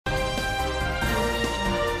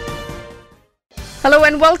Hello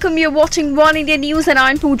and welcome. You're watching One India News and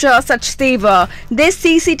I'm Pooja Sachdeva. This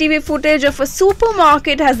CCTV footage of a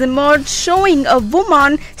supermarket has emerged showing a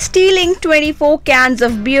woman stealing 24 cans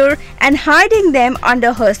of beer and hiding them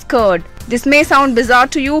under her skirt. This may sound bizarre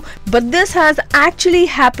to you, but this has actually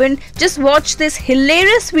happened. Just watch this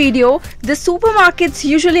hilarious video. The supermarkets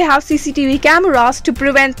usually have CCTV cameras to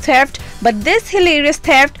prevent theft, but this hilarious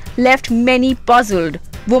theft left many puzzled.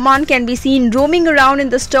 Woman can be seen roaming around in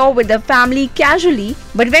the store with her family casually,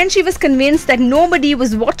 but when she was convinced that nobody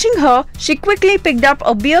was watching her, she quickly picked up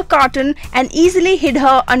a beer carton and easily hid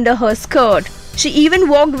her under her skirt. She even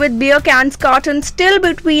walked with beer cans carton still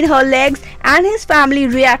between her legs and his family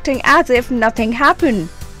reacting as if nothing happened.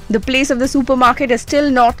 The place of the supermarket is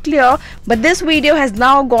still not clear, but this video has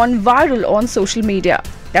now gone viral on social media.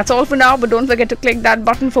 That's all for now, but don't forget to click that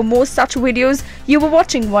button for more such videos. You were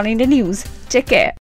watching One India News. Take care.